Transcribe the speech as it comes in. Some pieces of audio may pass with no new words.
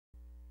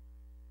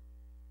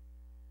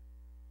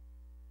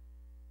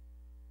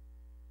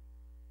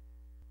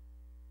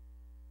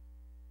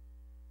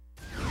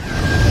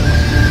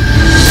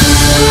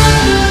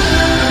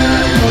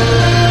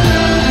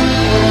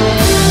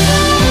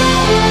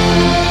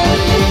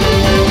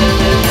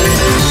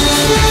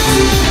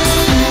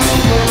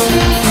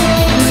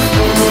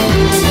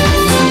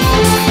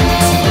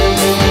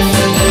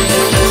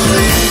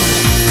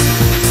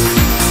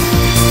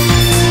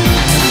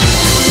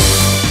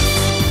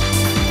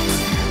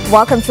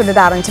Welcome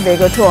Trinidad and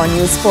Tobago to our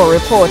News 4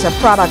 report, a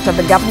product of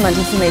the Government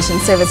Information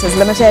Services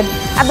Limited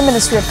at the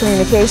Ministry of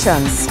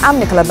Communications. I'm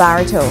Nicola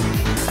Barito.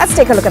 Let's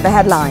take a look at the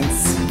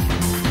headlines.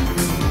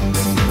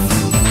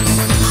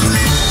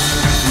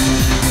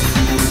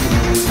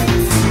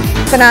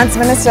 Finance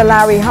Minister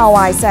Larry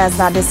Hawai says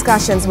that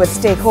discussions with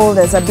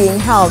stakeholders are being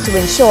held to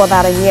ensure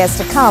that in years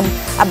to come,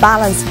 a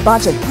balanced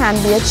budget can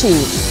be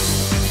achieved.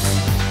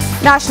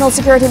 National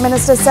Security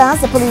Minister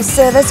says the police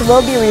service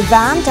will be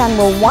revamped and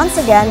will once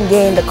again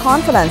gain the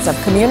confidence of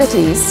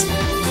communities.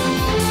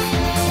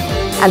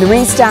 And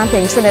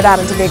restamping Trinidad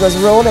and Tobago's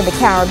role in the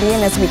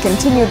Caribbean as we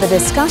continue the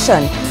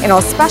discussion in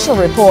our special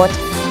report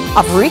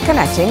of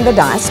Reconnecting the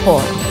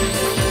Diaspora.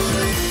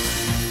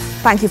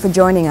 Thank you for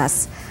joining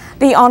us.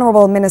 The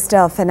Honorable Minister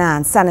of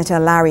Finance, Senator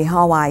Larry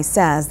Hawai,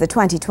 says the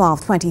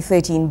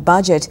 2012-2013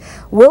 budget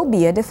will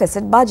be a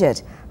deficit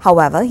budget.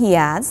 However, he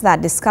adds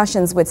that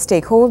discussions with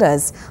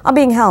stakeholders are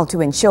being held to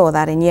ensure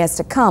that in years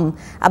to come,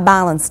 a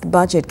balanced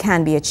budget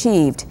can be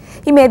achieved.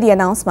 He made the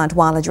announcement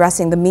while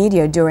addressing the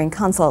media during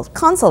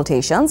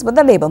consultations with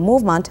the labor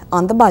movement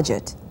on the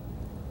budget.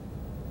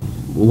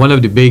 One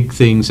of the big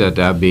things that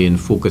I've been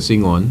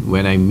focusing on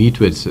when I meet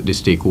with the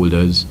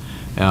stakeholders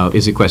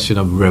is a question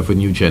of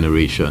revenue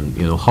generation.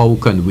 How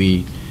can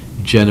we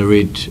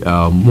generate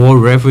more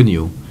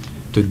revenue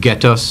to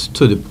get us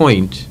to the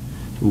point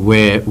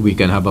where we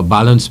can have a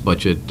balanced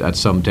budget at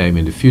some time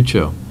in the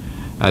future.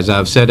 As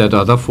I've said at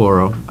other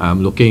fora,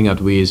 I'm looking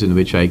at ways in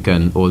which I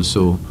can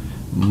also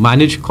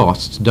manage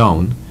costs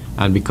down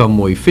and become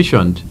more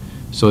efficient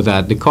so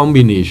that the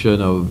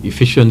combination of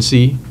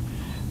efficiency,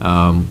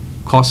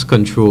 cost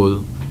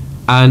control,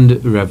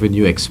 and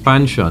revenue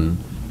expansion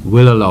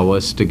will allow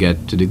us to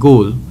get to the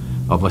goal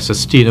of a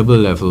sustainable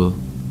level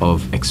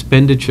of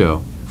expenditure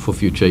for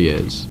future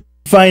years.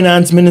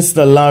 Finance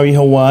Minister Larry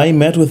Hawai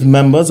met with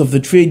members of the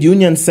trade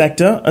union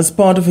sector as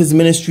part of his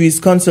ministry's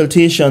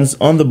consultations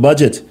on the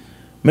budget.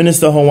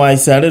 Minister Hawai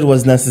said it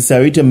was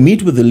necessary to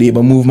meet with the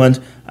labor movement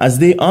as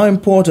they are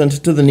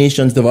important to the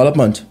nation's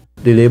development.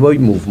 The labor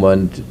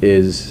movement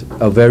is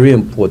a very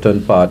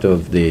important part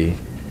of the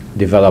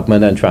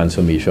development and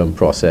transformation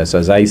process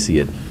as I see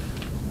it.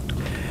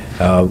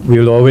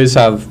 We'll always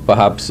have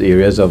perhaps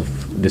areas of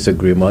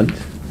disagreement,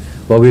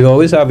 but we'll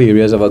always have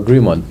areas of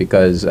agreement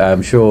because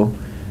I'm sure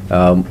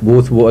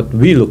both what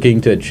we're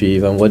looking to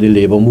achieve and what the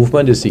labor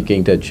movement is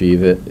seeking to achieve,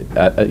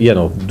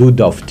 do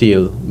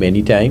dovetail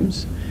many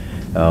times.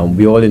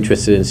 We're all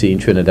interested in seeing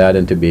Trinidad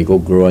and Tobago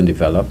grow and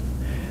develop.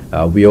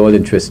 We're all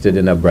interested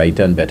in a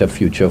brighter and better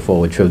future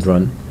for our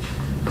children.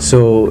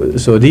 So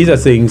these are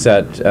things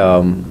that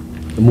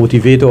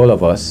motivate all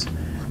of us,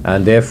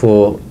 and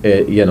therefore,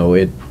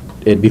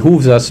 it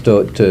behooves us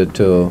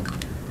to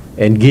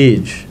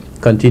engage.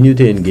 Continue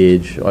to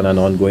engage on an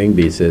ongoing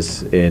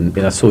basis in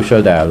a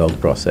social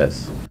dialogue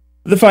process.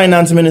 The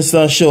Finance Minister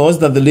assures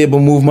that the labor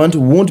movement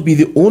won't be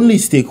the only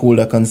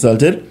stakeholder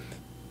consulted.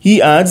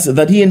 He adds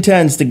that he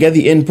intends to get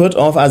the input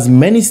of as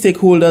many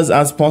stakeholders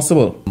as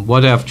possible.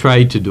 What I've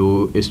tried to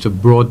do is to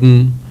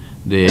broaden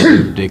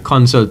the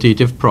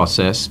consultative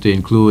process to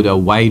include a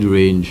wide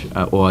range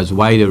or as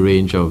wide a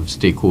range of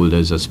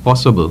stakeholders as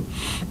possible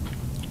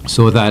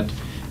so that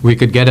we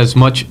could get as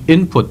much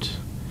input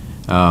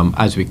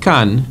as we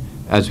can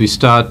as we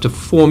start to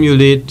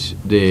formulate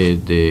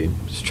the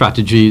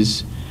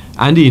strategies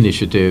and the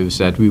initiatives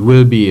that we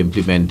will be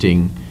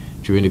implementing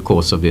during the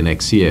course of the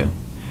next year.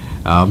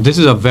 This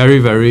is a very,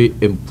 very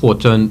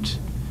important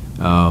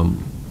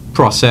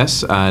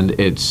process, and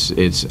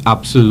it's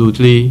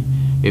absolutely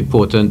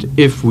important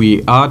if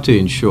we are to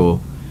ensure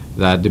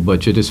that the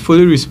budget is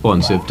fully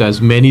responsive to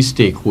as many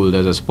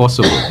stakeholders as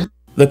possible.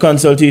 The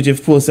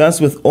consultative process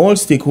with all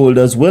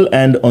stakeholders will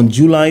end on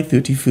July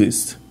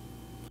 31st.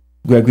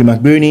 Gregory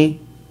McBurney,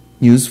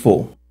 News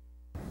 4.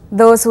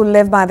 Those who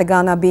live by the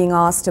gun are being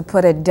asked to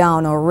put it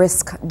down or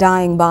risk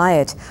dying by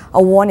it.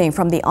 A warning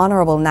from the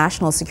Honorable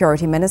National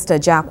Security Minister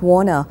Jack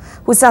Warner,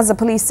 who says the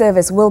police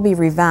service will be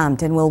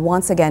revamped and will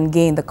once again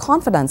gain the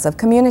confidence of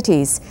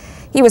communities.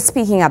 He was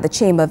speaking at the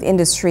Chamber of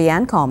Industry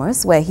and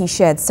Commerce, where he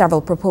shared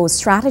several proposed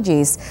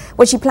strategies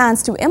which he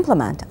plans to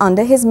implement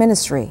under his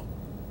ministry.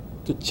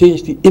 To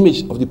change the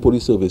image of the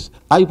police service.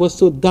 I was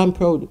so damn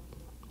proud.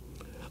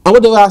 And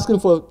what they were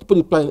asking for to put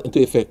the plan into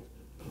effect?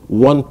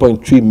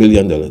 $1.3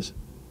 million.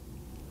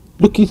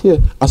 Look it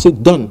here. I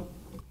said, done.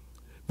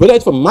 Whether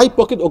it's from my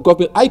pocket or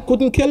government, I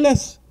couldn't care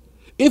less.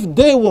 If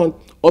they want,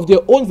 of their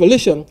own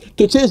volition,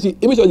 to change the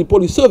image of the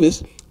police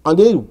service, and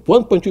they need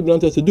 $1.3 million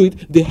to do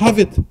it, they have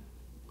it.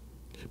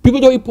 People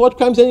don't report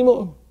crimes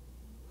anymore.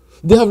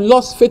 They have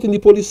lost faith in the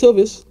police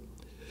service,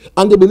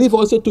 and they believe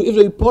also, too, if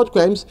they report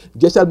crimes,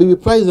 there shall be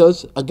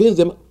reprisals against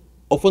them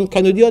of one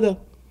kind or the other.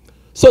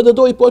 So they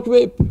don't report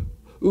rape,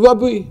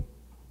 robbery.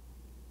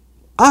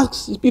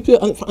 Ask people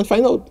and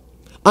find out.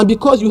 And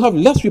because you have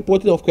less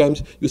reporting of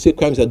crimes, you say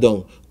crimes are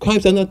down.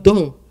 Crimes are not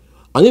down.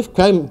 And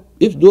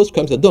if those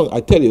crimes are done,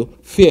 I tell you,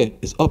 fear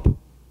is up. You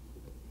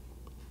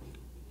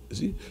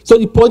see? So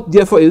the point,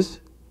 therefore, is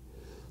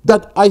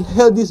that I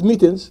held these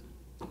meetings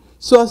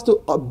so as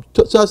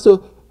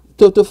to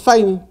to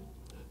find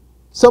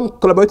some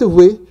collaborative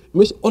way in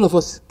which all of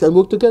us can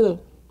work together.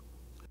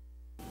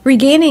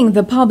 Regaining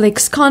the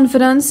public's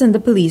confidence in the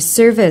police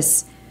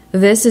service.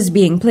 This is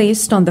being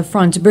placed on the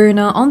front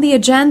burner on the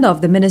agenda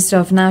of the Minister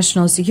of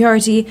National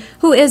Security,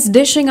 who is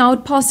dishing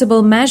out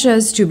possible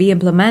measures to be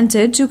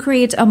implemented to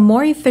create a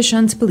more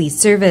efficient police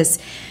service.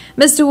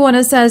 Mr.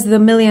 Warner says the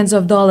millions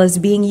of dollars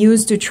being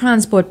used to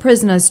transport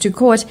prisoners to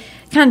court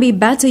can be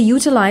better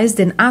utilized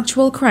in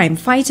actual crime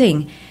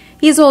fighting.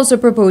 He is also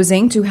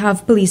proposing to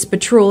have police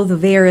patrol the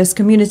various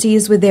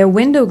communities with their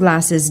window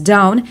glasses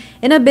down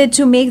in a bid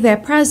to make their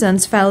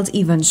presence felt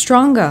even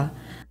stronger.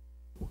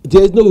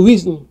 There is no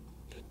reason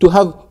to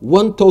have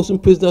 1,000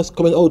 prisoners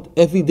coming out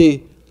every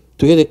day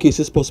to hear their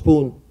cases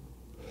postponed.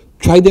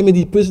 Try them in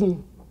the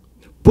prison.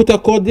 Put a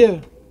court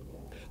there.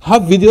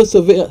 Have video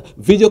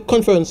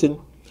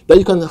conferencing that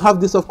you can have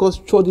this, of course,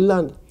 throughout the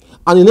land.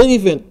 And in any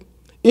event,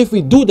 if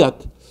we do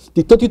that,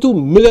 the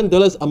 $32 million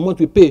a month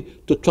we pay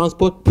to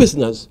transport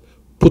prisoners,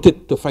 put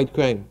it to fight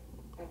crime.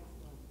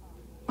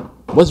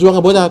 What's wrong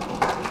about that?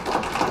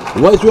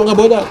 What is wrong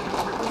about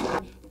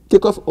that?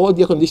 Take off all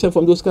the air conditioning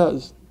from those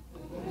cars.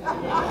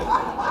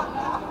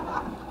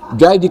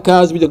 Drive the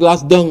cars with the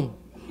glass down.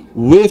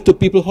 Wave to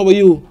people, how are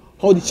you?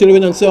 How are the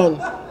children and so on?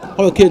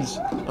 How are the kids?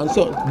 And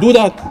so on. Do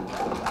that.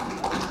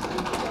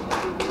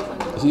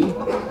 See?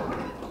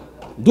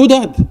 Do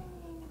that.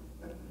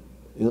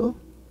 You know?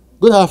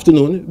 Good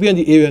afternoon. We're in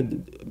the area.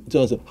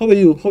 How are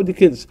you? How are the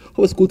kids?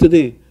 How was school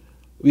today?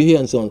 We're here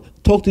and so on.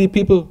 Talk to the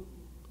people.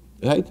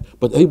 Right?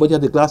 But everybody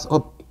had the glass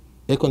up,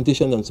 air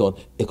conditioned and so on.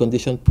 Air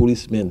conditioned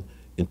policemen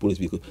in police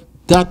vehicles.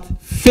 That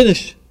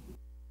finished.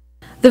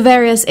 The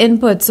various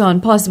inputs on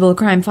possible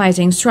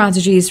crime-fighting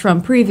strategies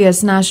from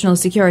previous national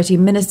security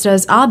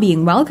ministers are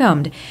being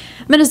welcomed.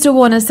 Minister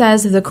Warner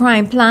says the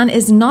crime plan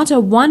is not a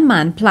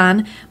one-man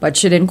plan, but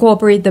should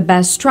incorporate the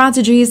best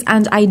strategies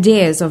and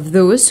ideas of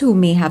those who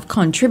may have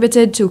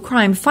contributed to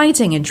crime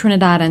fighting in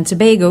Trinidad and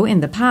Tobago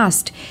in the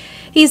past.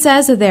 He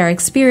says that their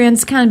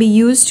experience can be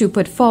used to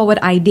put forward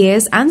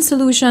ideas and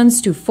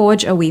solutions to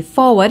forge a way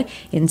forward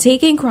in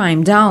taking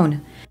crime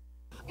down.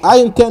 I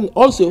intend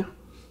also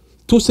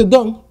to sit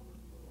down.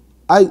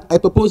 I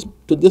propose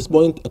to this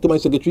morning to my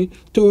secretary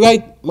to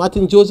write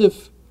Martin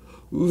Joseph,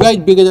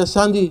 write Brigadier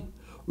Sandy,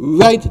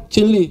 write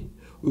Chinley,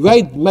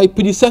 write my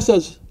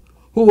predecessors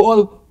who were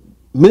all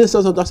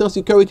ministers of national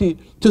security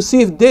to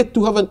see if they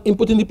too have an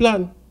input in the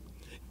plan.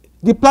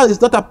 The plan is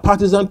not a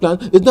partisan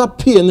plan, it's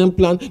not a PNM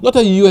plan, not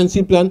a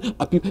UNC plan,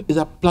 it's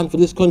a plan for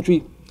this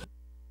country.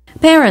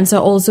 Parents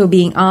are also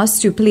being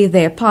asked to play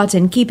their part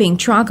in keeping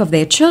track of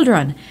their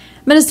children.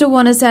 Minister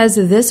Warner says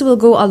this will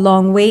go a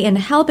long way in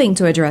helping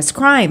to address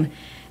crime.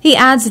 He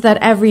adds that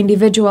every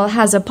individual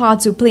has a part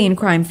to play in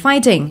crime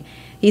fighting.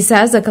 He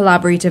says a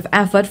collaborative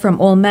effort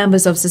from all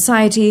members of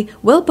society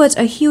will put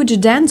a huge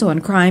dent on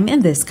crime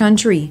in this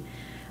country.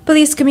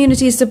 Police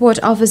community support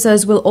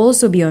officers will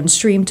also be on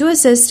stream to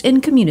assist in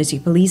community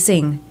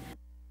policing.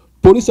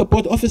 Police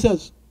support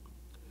officers.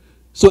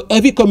 So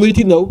every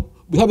community now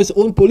will have its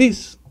own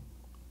police.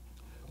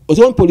 Its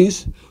own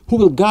police who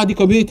will guard the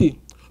community,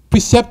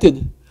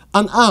 precepted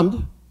and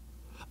armed,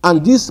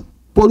 and these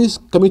police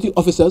community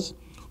officers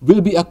will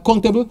be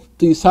accountable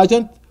to the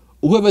sergeant,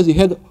 whoever is the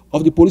head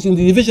of the police in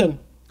the division.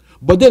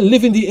 But they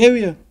live in the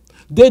area.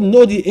 They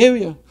know the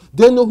area.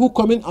 They know who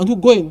coming and who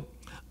going.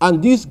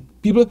 And these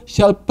people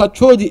shall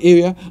patrol the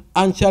area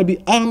and shall be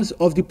arms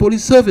of the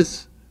police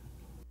service.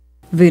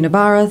 Vuna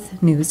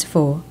Bharath, News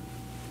 4.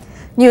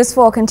 News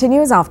 4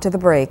 continues after the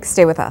break.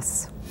 Stay with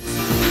us.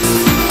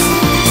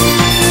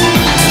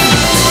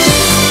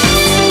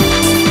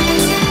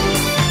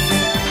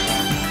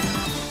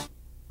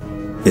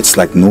 It's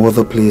like no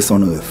other place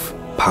on earth.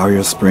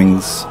 Paria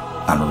Springs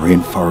and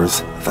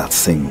rainforests that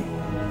sing,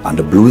 and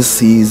the blue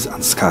seas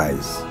and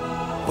skies.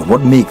 But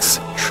what makes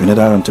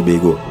Trinidad and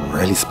Tobago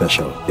really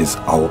special is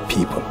our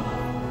people.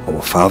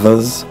 Our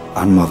fathers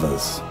and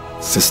mothers,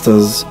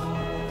 sisters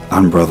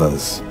and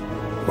brothers.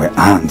 We're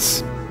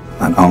aunts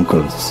and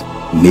uncles,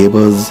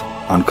 neighbors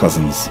and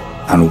cousins,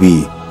 and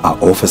we are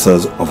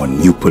officers of a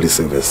new police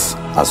service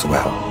as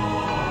well.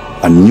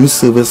 A new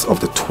service of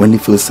the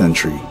 21st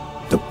century.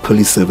 The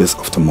police service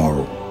of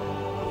tomorrow.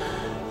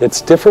 It's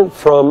different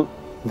from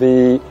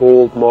the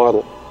old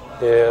model,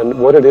 and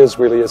what it is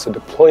really is a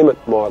deployment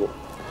model.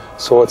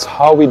 So it's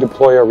how we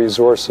deploy our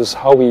resources,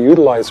 how we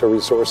utilize our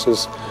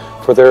resources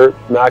for their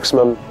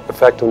maximum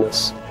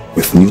effectiveness.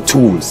 With new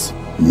tools,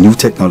 new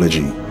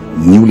technology,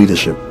 new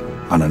leadership,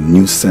 and a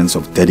new sense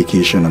of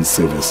dedication and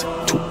service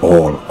to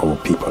all our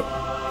people.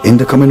 In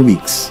the coming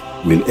weeks,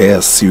 we'll air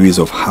a series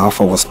of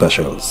half-hour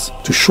specials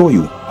to show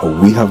you how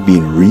we have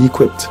been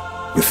re-equipped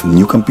with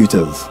new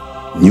computers,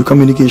 new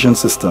communication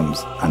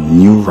systems, and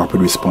new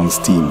rapid response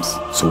teams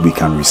so we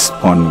can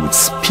respond with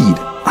speed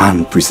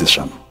and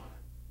precision.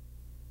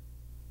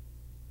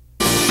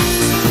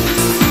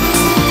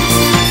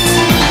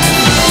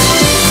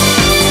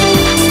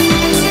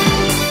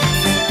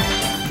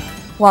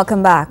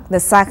 Welcome back. The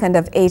second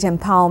of 8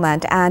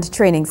 empowerment and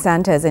training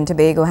centers in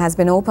Tobago has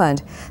been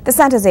opened. The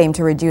centers aim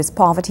to reduce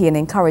poverty and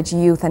encourage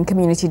youth and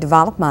community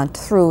development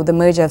through the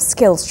merger of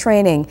skills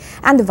training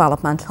and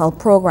developmental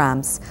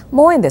programs.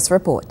 More in this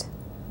report.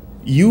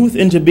 Youth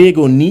in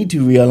Tobago need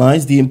to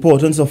realize the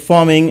importance of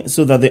farming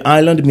so that the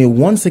island may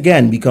once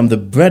again become the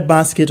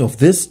breadbasket of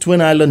this twin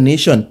island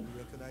nation.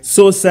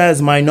 So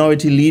says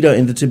Minority Leader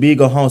in the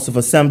Tobago House of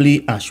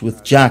Assembly,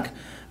 Ashworth Jack.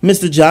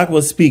 Mr. Jack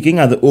was speaking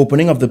at the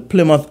opening of the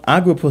Plymouth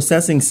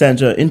Agro-Processing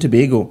Center in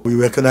Tobago. We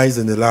recognize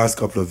in the last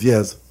couple of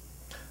years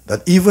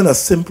that even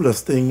as simple a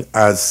thing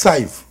as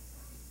scythe,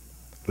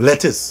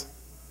 lettuce,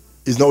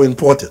 is now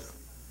imported.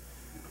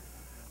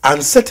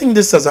 And setting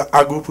this as an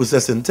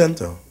agro-processing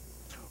center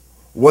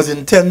was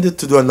intended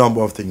to do a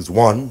number of things.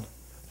 One,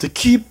 to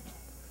keep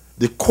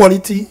the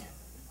quality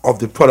of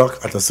the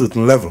product at a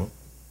certain level.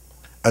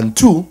 And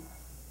two,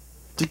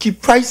 to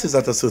keep prices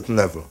at a certain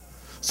level,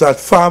 so that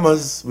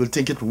farmers will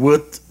think it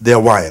worth their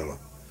while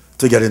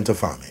to get into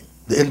farming.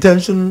 The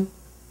intention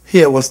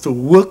here was to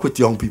work with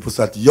young people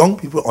so that young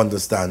people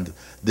understand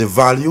the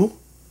value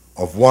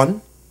of,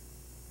 one,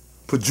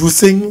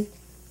 producing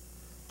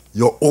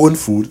your own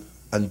food,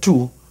 and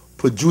two,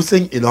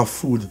 producing enough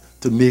food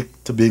to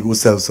make Tobago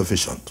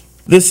self-sufficient.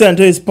 This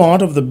center is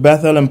part of the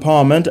Bethel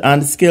Empowerment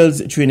and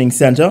Skills Training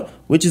Center,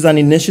 which is an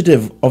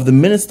initiative of the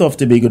Minister of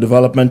Tobago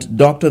Development,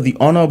 Dr. the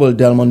Honorable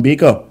Delmon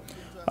Baker.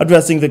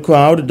 Addressing the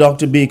crowd,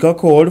 Dr. Baker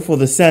called for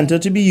the center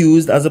to be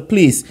used as a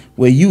place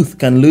where youth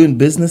can learn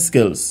business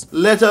skills.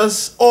 Let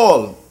us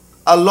all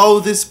allow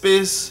this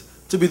space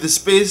to be the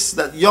space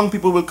that young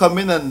people will come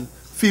in and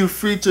feel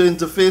free to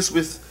interface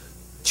with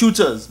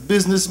tutors,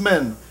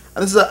 businessmen.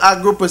 And this is an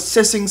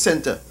agro-processing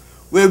center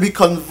where we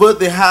convert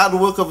the hard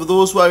work of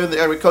those who are in the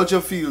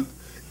agriculture field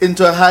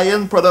into a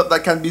high-end product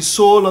that can be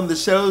sold on the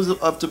shelves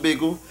of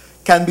Tobago,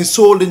 can be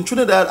sold in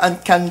Trinidad,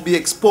 and can be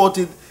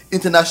exported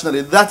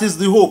internationally. That is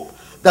the hope,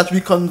 that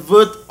we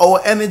convert our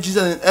energies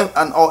and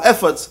our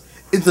efforts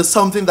into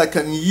something that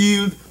can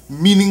yield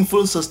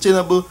meaningful,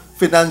 sustainable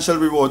financial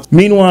rewards.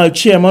 Meanwhile,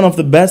 Chairman of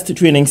the Best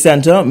Training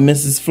Center,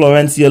 Mrs.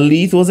 Florencia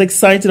Leith, was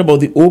excited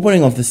about the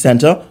opening of the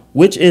center,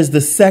 which is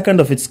the second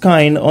of its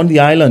kind on the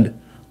island.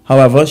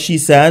 However, she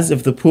says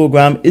if the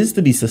program is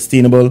to be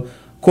sustainable,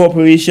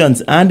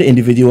 corporations and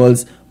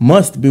individuals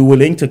must be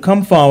willing to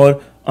come forward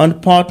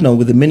and partner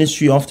with the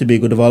Ministry of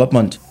Tobago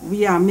Development.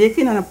 We are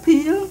making an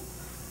appeal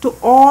to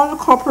all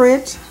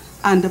corporate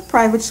and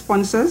private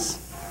sponsors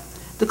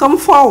to come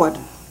forward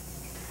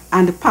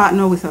and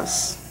partner with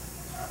us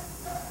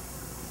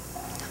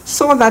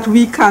so that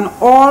we can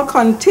all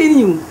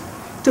continue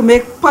to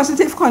make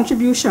positive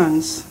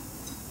contributions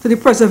to the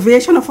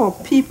preservation of our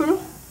people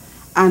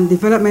and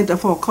development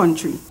of our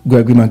country.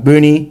 Gregory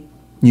McBurney,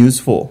 News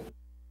 4.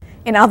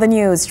 In other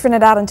news,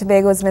 Trinidad and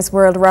Tobago's Miss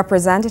World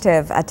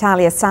representative,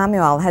 Atalia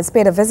Samuel, has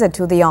paid a visit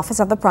to the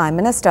office of the Prime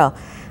Minister.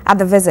 At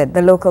the visit,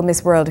 the local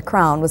Miss World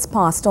crown was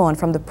passed on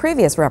from the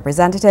previous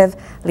representative,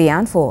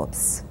 Leanne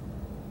Forbes.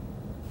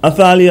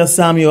 Atalia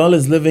Samuel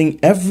is living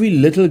every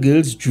little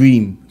girl's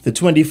dream. The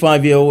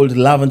 25-year-old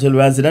Laventille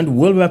resident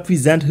will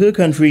represent her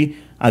country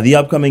at the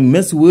upcoming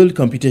Miss World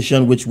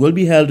competition, which will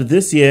be held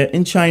this year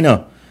in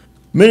China.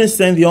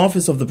 Minister in the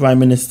Office of the Prime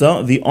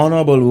Minister, the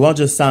Honorable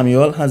Roger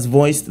Samuel, has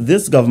voiced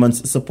this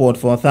government's support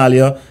for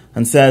Athalia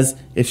and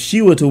says if she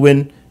were to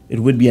win, it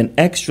would be an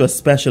extra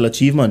special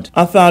achievement.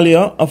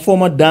 Athalia, a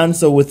former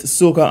dancer with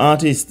soca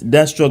artist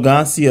Destra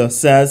Garcia,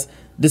 says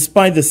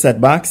despite the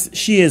setbacks,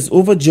 she is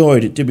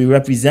overjoyed to be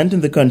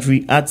representing the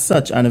country at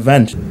such an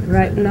event.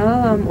 Right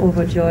now, I'm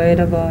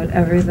overjoyed about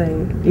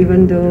everything,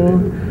 even though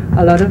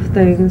a lot of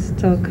things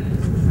took,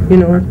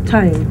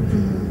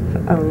 time.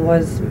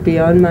 Was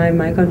beyond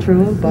my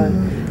control, but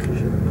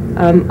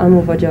I'm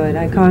overjoyed.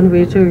 I can't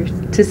wait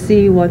to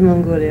see what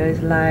Mongolia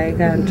is like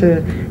and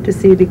to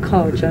see the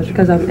culture,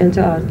 because I'm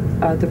into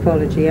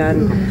anthropology,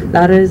 and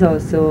that is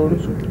also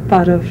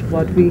part of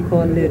what we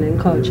call learning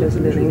cultures,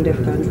 learning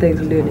different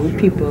things, learning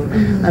people.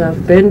 And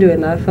I've been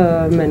doing that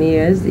for many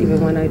years,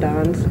 even when I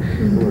danced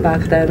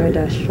back then with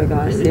Destra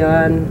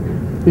Garcia, and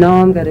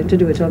now I'm getting to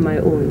do it on my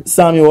own.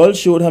 Samuel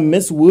showed her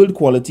Miss World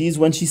qualities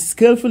when she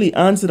skillfully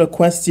answered a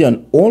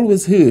question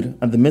always heard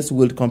at the Miss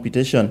World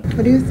competition.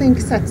 What do you think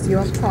sets you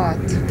apart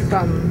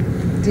from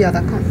the other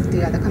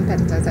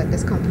competitors at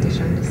this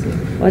competition this year?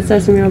 What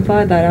sets me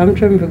apart? That I'm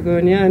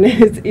Trinbagonian.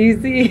 It's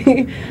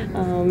easy.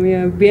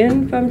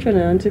 Being from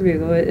Trinidad and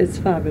Tobago, it's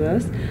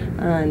fabulous,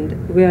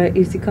 and we are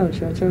easy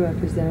culture to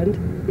represent.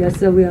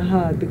 Yes, so we are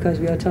hard because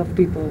we are tough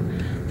people.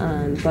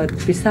 But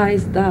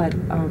besides that,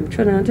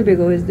 Trinidad and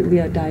Tobago we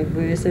are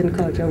diverse in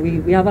culture.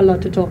 We have a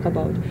lot to talk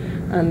about,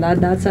 and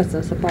that sets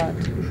us apart.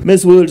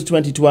 Miss World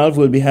 2012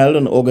 will be held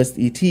on August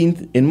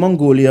 18th in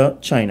Mongolia,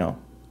 China.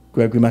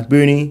 Gregory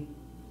McBurney,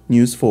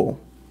 News 4.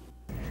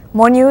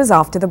 More news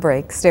after the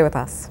break. Stay with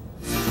us.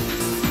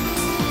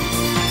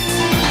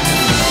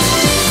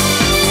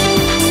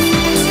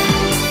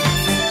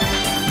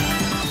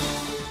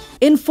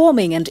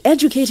 informing and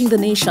educating the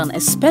nation,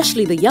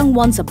 especially the young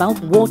ones, about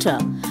water,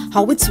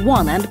 how it's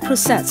won and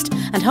processed,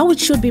 and how it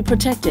should be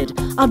protected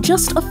are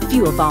just a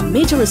few of our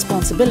major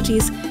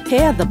responsibilities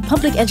here at the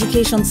Public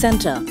Education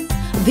Center.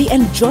 The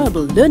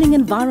enjoyable learning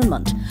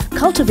environment,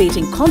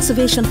 cultivating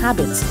conservation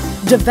habits,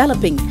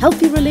 developing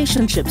healthy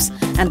relationships,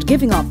 and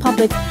giving our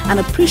public an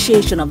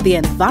appreciation of the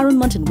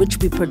environment in which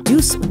we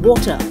produce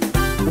water.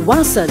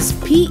 WASA's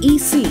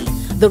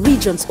PEC, the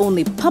region's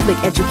only public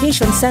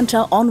education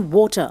center on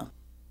water.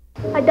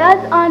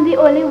 Adults aren't the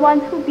only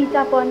ones who beat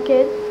up on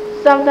kids.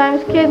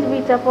 Sometimes kids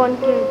beat up on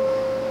kids.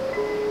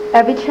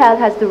 Every child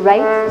has the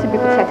right to be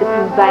protected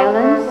from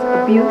violence,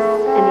 abuse,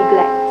 and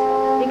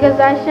neglect. Because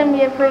I shouldn't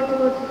be afraid to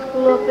go to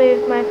school or play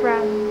with my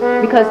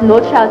friends. Because no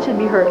child should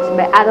be hurt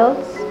by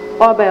adults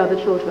or by other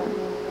children.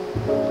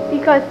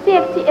 Because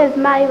safety is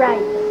my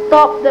right.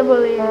 Stop the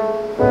bullying.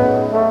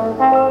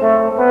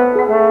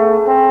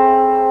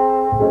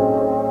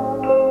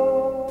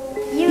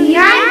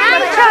 Unite for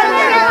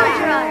children!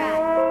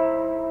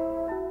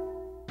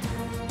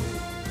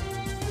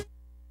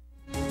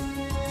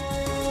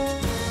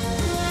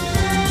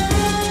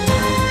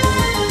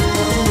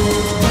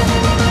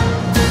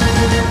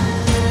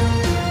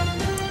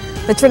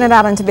 The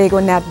Trinidad and Tobago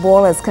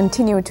netballers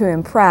continue to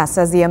impress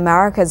as the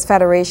America's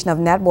Federation of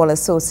Netball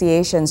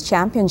Associations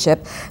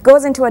Championship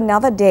goes into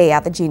another day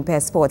at the Jean Pair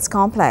Sports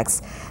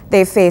Complex.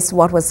 They faced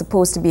what was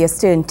supposed to be a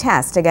stern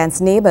test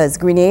against neighbors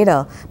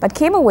Grenada, but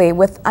came away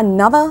with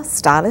another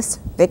stylish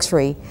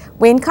victory.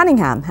 Wayne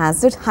Cunningham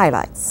has the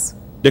highlights.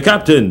 The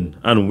captain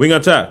and wing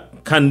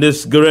attack,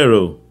 Candice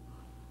Guerrero,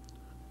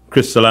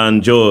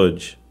 Crystalline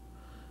George,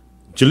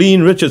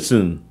 Jeline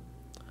Richardson,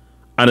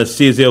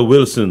 Anastasia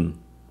Wilson,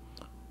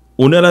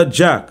 Unella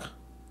Jack,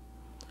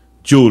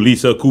 Jo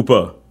Lisa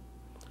Cooper,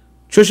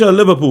 Trisha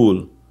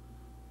Liverpool,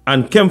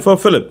 and Kempfer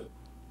Phillip.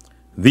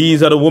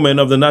 These are the women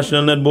of the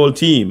national netball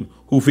team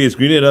who faced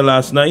Grenada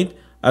last night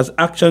as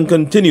action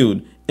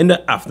continued in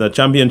the AFNA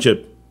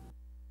Championship.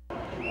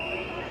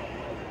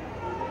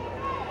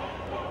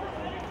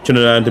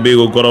 Trinidad and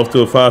Tobago got off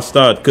to a fast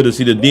start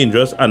courtesy the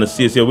dangerous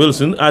Anastasia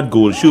Wilson at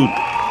goal shoot.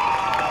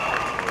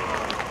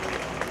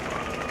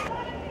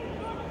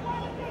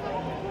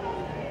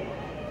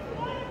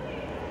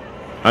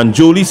 And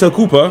Jo Lisa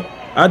Cooper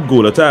at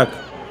goal attack.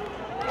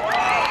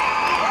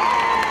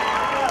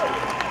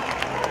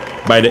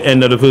 By the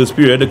end of the first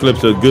period, the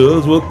Calypso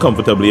girls were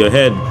comfortably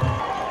ahead.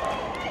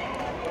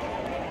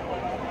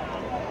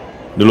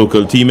 The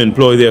local team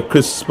employed their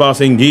crisp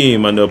passing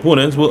game and the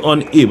opponents were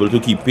unable to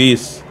keep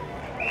pace.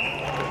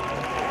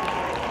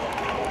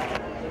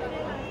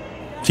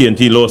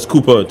 TNT lost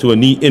Cooper to a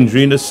knee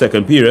injury in the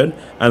second period,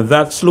 and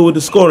that slowed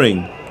the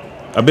scoring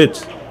a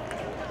bit.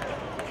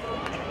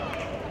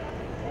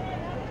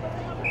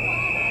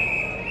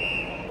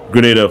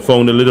 Grenada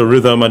found a little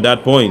rhythm at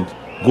that point.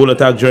 Goal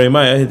attack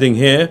Jeremiah hitting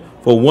here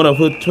for one of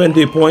her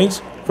 20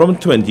 points from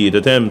 28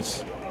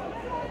 attempts.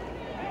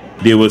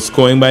 They were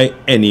scoring by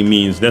any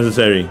means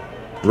necessary.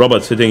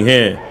 Roberts hitting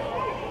here.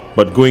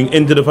 But going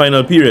into the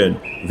final period,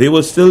 they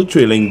were still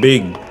trailing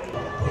big.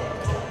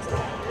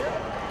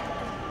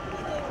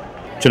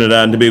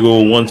 Trinidad and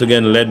Tobago once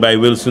again led by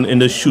Wilson in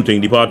the shooting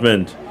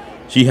department.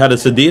 She had a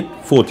sedate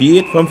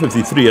 48 from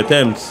 53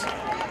 attempts.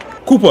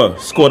 Cooper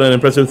scored an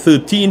impressive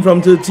 13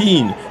 from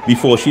 13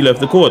 before she left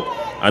the court,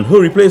 and her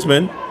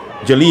replacement,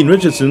 Jeline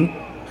Richardson,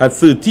 had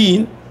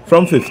 13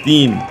 from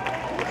 15.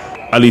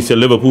 Alicia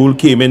Liverpool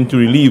came in to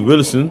relieve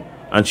Wilson,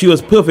 and she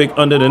was perfect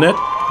under the net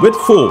with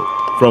 4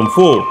 from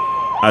 4,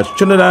 as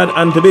Trinidad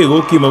and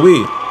Tobago came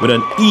away with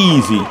an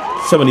easy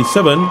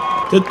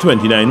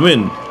 77-29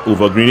 win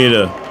over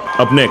Grenada.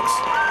 Up next,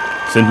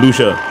 St.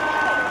 Lucia.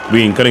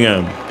 Wayne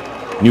Cunningham,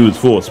 News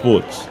 4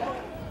 Sports.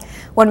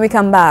 When we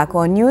come back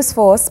on News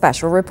 4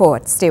 Special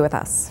Report, stay with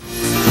us.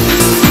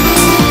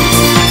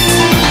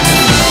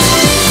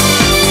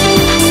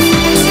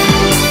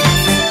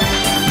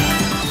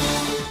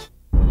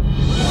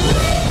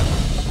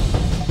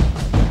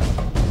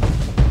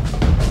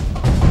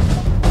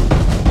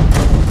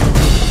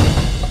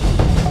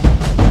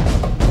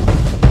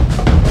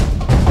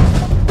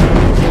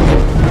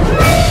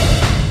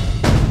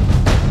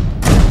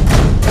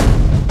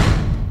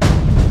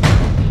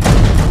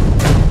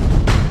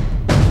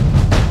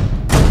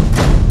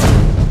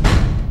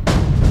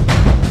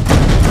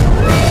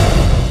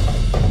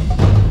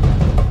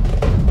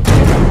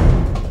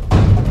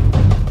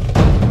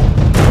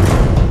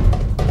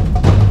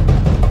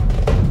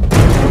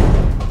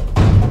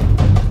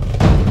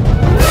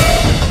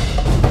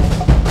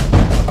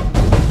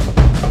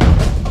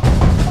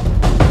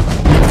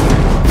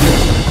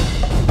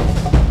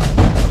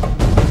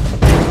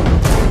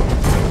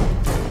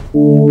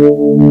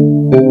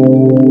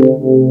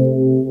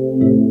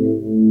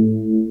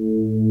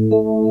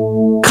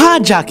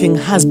 Carjacking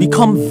has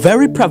become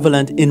very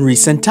prevalent in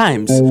recent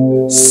times.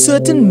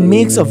 Certain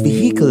makes of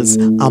vehicles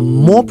are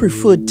more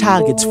preferred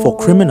targets for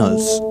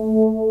criminals.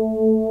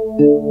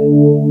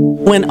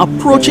 When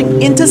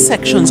approaching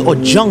intersections or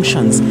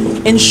junctions,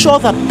 ensure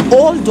that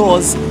all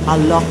doors are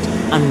locked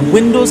and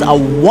windows are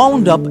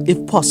wound up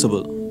if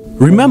possible.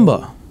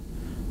 Remember,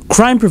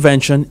 crime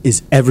prevention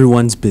is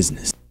everyone's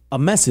business. A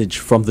message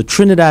from the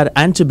Trinidad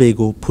and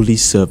Tobago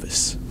Police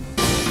Service.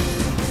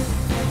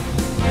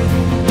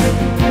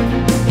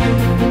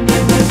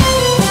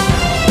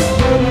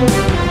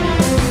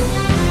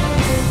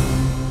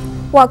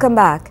 Welcome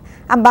back.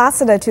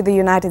 Ambassador to the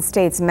United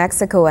States,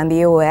 Mexico and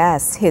the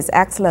OAS, His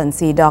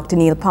Excellency Dr.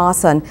 Neil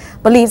Parson,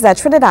 believes that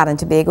Trinidad and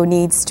Tobago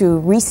needs to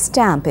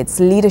restamp its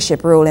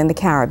leadership role in the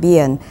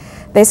Caribbean.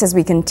 This as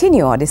we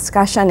continue our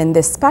discussion in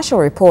this special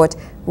report,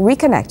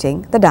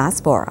 Reconnecting the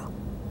Diaspora.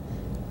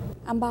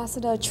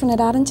 Ambassador,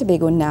 Trinidad and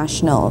Tobago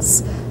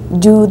nationals,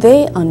 do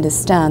they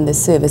understand the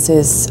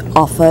services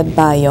offered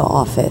by your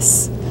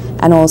office?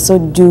 And also,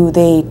 do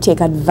they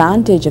take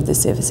advantage of the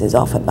services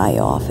offered by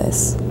your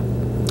office?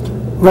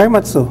 Very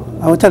much so.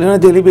 I will tell you on a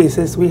daily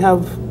basis, we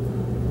have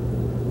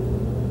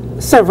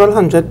several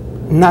hundred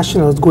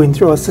nationals going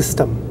through our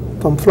system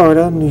from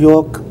Florida, New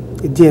York,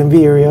 the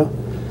DMV area,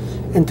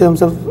 in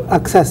terms of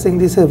accessing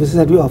the services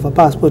that we offer: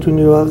 passport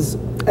renewals,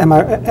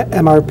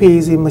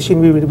 MRPs, the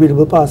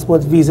machine-readable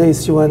passports, visa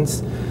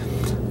issuance.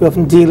 We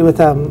often deal with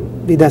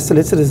the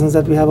desolate citizens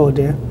that we have out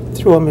there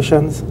through our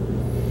missions.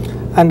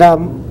 And,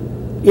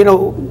 you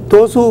know,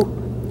 those who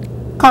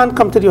can't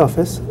come to the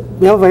office,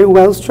 we have a very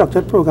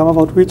well-structured program of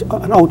outreach,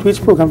 an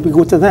outreach program. We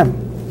go to them.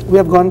 We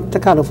have gone to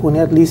California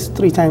at least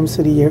 3 times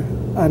a year,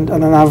 and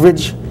on an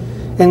average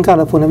in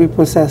California we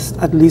processed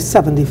at least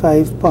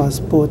 75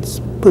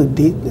 passports per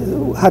day,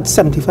 had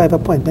 75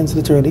 appointments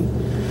literally,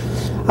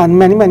 and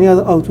many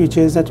other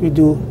outreaches that we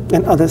do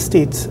in other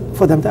states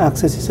for them to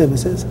access the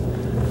services.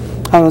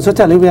 I'll also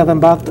tell you we have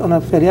embarked on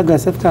a fairly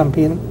aggressive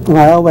campaign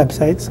via our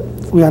websites.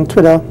 We're on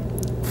Twitter,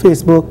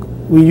 Facebook,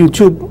 we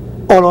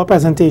YouTube all our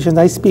presentations.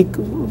 I speak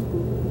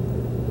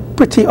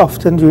pretty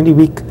often during the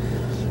week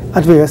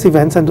at various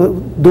events, and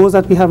those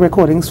that we have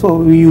recordings for,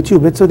 we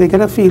YouTube it, so they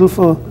get a feel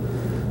for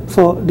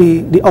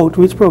the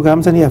outreach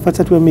programs and the efforts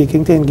that we're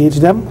making to engage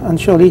them. And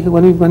surely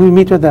when we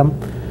meet with them,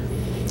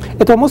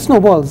 it almost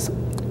snowballs,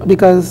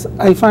 because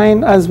I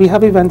find as we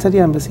have events at the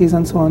embassies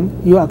and so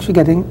on, you're actually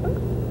getting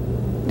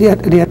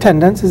the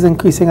attendance is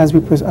increasing as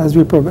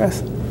we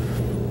progress.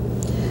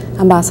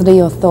 Ambassador,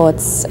 your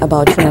thoughts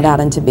about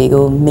Trinidad and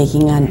Tobago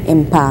making an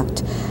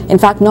impact, in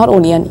fact not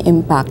only an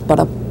impact but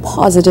a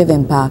positive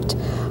impact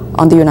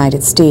on the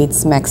United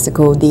States,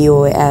 Mexico, the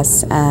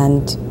OAS,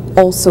 and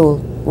also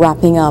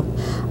wrapping up,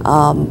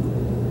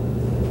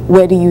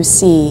 where do you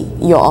see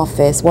your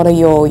office? What are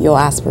your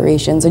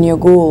aspirations and your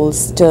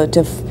goals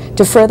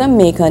to further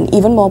make an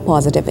even more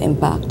positive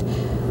impact?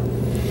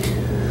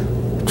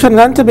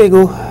 Trinidad and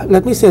Tobago,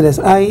 let me say this,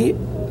 I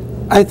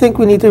think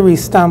we need to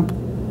restamp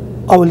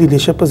our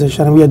leadership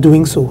position, and we are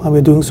doing so, and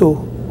we're doing so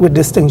with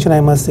distinction,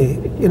 I must say.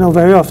 You know,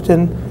 very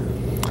often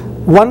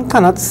one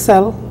cannot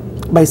sell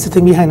by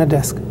sitting behind a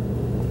desk.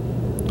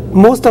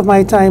 Most of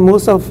my time,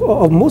 most of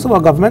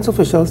our government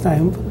officials'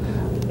 time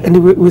in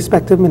the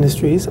respective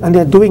ministries, and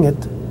they're doing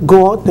it,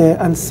 go out there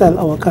and sell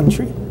our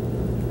country.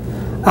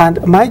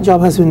 And my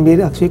job has been made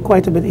actually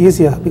quite a bit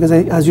easier, because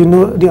as you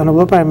know, the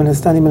Honorable Prime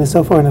Minister and the Minister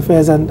of Foreign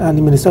Affairs and the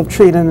Minister of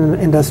Trade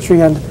and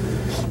Industry and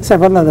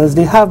several others,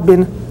 they have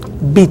been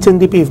beating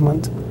the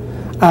pavement.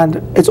 And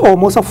it's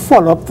almost a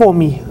follow-up for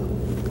me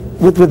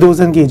with those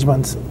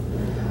engagements.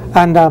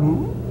 And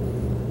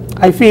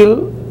I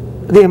feel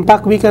the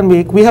impact we can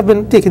make. We have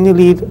been taking the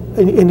lead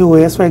in the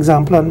OAS, for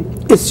example,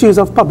 on issues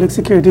of public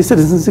security,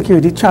 citizen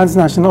security,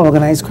 transnational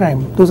organized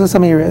crime. Those are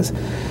some areas.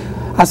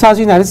 As far as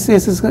the United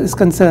States is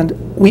concerned,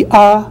 we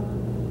are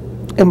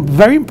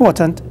very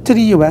important to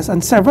the US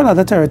and several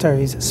other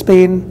territories,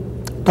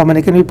 Spain,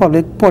 Dominican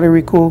Republic, Puerto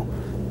Rico,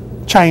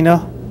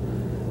 China,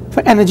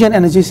 for energy and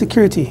energy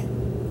security.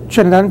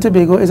 Trinidad and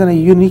Tobago is in a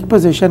unique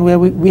position where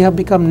we have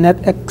become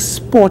net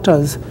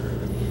exporters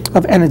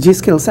of energy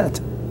skill set.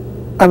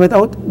 And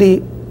without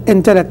the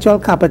intellectual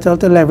capital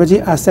to leverage the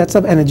assets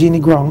of energy in the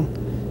ground,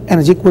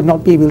 energy would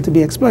not be able to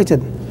be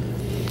exploited.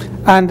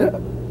 And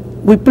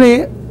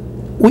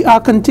we are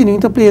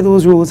continuing to play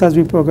those roles as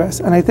we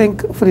progress. And I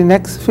think for the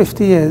next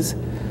 50 years,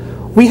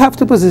 we have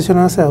to position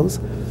ourselves.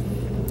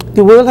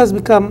 The world has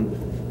become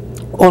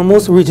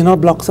almost regional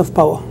blocks of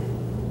power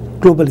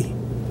globally.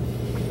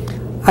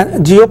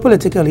 And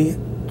geopolitically,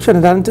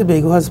 Trinidad and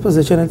Tobago has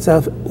positioned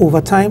itself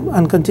over time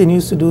and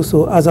continues to do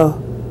so as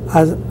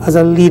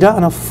a leader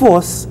and a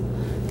force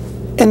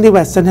in the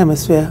Western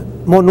Hemisphere,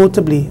 more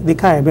notably the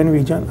Caribbean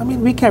region. I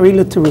mean, we carry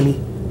literally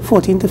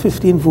 14 to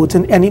 15 votes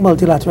in any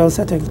multilateral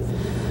setting.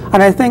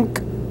 And I think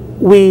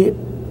we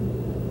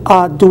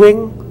are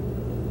doing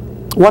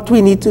what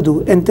we need to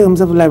do in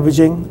terms of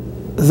leveraging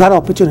that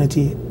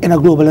opportunity in a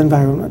global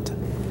environment.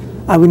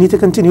 And we need to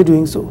continue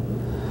doing so.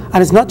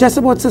 And it's not just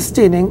about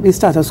sustaining the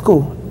status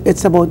quo.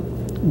 It's about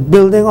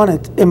building on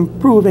it,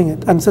 improving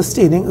it, and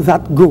sustaining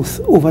that growth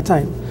over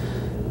time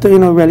to,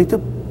 really to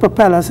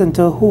propel us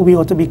into who we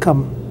ought to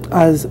become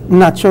as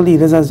natural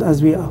leaders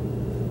as we are.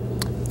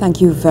 Thank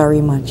you very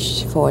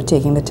much for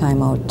taking the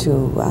time out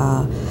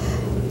to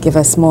give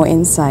us more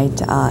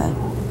insight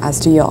as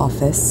to your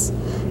office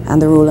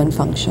and the role and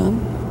function.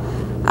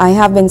 I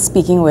have been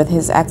speaking with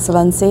His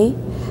Excellency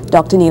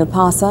Dr. Neil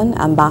Parson,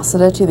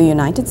 Ambassador to the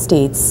United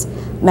States,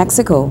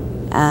 Mexico,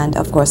 and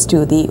of course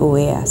to the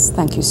OAS.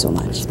 Thank you so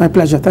much. It's my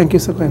pleasure. Thank you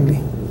so kindly.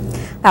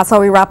 That's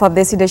how we wrap up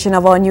this edition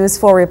of our News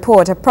 4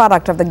 report, a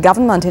product of the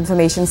Government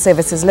Information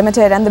Services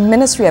Limited and the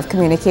Ministry of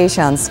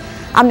Communications.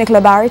 I'm Nicola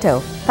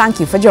Barito.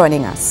 Thank you for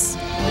joining us.